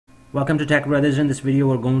Welcome to Tech Brothers. In this video,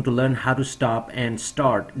 we're going to learn how to stop and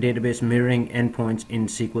start database mirroring endpoints in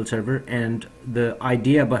SQL Server. And the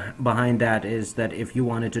idea behind that is that if you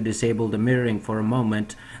wanted to disable the mirroring for a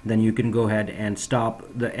moment, then you can go ahead and stop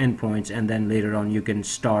the endpoints, and then later on you can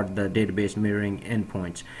start the database mirroring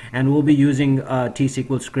endpoints. And we'll be using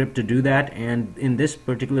T-SQL Script to do that. And in this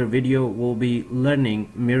particular video, we'll be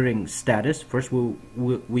learning mirroring status. First,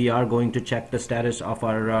 we are going to check the status of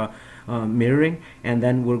our mirroring, and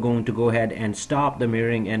then we're going to go ahead and stop the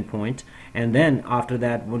mirroring endpoint. And then after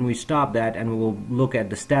that, when we stop that, and we will look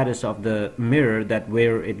at the status of the mirror, that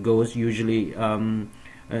where it goes. Usually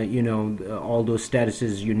you know, all those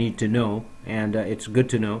statuses you need to know, and it's good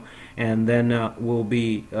to know. And then we'll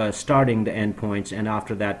be starting the endpoints, and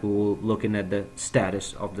after that we will looking at the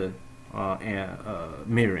status of the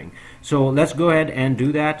mirroring. So let's go ahead and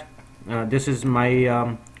do that. This is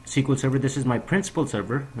my SQL Server. This is my principal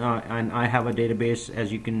server, and I have a database.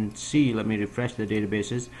 As you can see, let me refresh the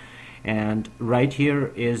databases, and right here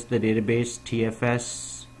is the database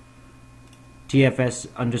TFS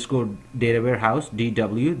underscore data warehouse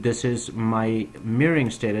DW. This is my mirroring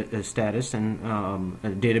status and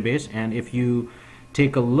database. And if you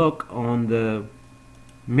take a look on the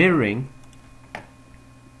mirroring,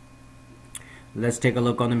 let's take a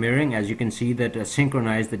look on the mirroring. As you can see that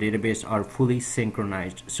synchronized, the database are fully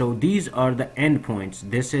synchronized. So these are the endpoints.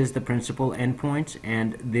 This is the principal endpoints,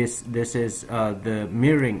 and this is the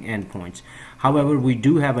mirroring endpoints. However, we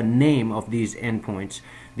do have a name of these endpoints.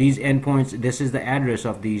 These endpoints, this is the address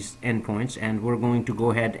of these endpoints, and we're going to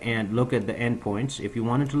go ahead and look at the endpoints. If you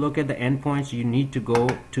wanted to look at the endpoints, you need to go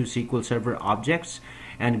to SQL Server Objects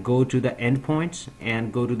and go to the endpoints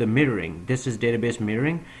and go to the mirroring. This is database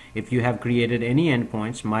mirroring. If you have created any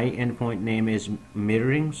endpoints, my endpoint name is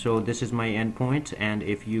mirroring, so this is my endpoint. And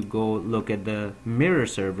if you go look at the mirror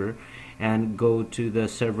server and go to the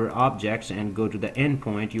server objects and go to the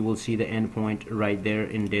endpoint, you will see the endpoint right there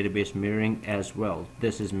in database mirroring as well.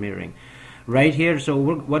 This is mirroring right here. So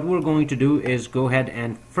what we're going to do is go ahead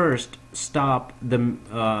and first stop the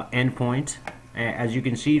endpoint. As you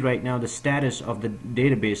can see right now, the status of the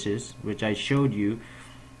databases, which I showed you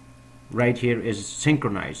right here, is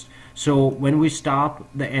synchronized. So when we stop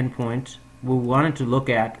the endpoint, we wanted to look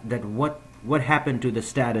at that what happened to the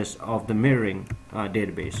status of the mirroring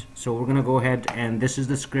database. So we're going to go ahead, and this is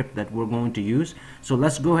the script that we're going to use. So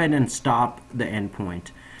let's go ahead and stop the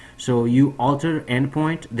endpoint. So you alter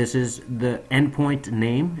endpoint. This is the endpoint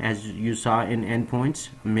name, as you saw in endpoints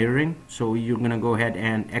mirroring. So you're going to go ahead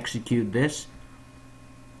and execute this.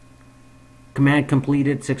 Command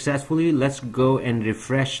completed successfully. Let's go and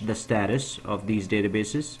refresh the status of these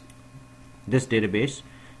databases. This database,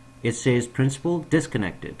 it says principal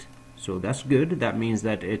disconnected, so that's good. That means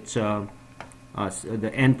that it's the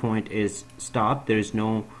endpoint is stopped. There is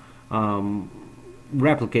no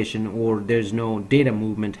replication, or there's no data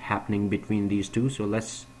movement happening between these two. So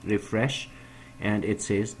let's refresh, and it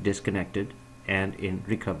says disconnected and in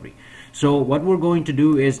recovery. So what we're going to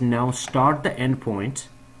do is now start the endpoint,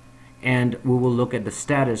 and we will look at the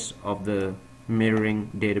status of the mirroring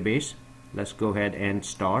database. Let's go ahead and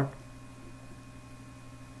start,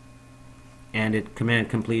 and it command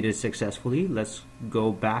completed successfully. Let's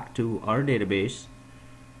go back to our database,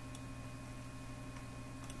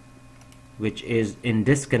 which is in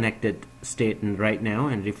disconnected state right now,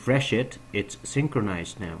 and refresh it. It's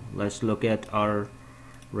synchronized now. Let's look at our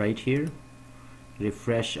right here,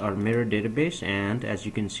 refresh our mirror database, and as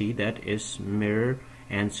you can see, that is mirror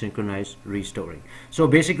and synchronized restoring. So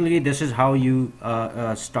basically, this is how you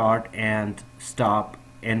start and stop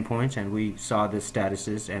endpoints, and we saw the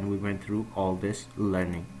statuses, and we went through all this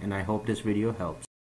learning, and I hope this video helps.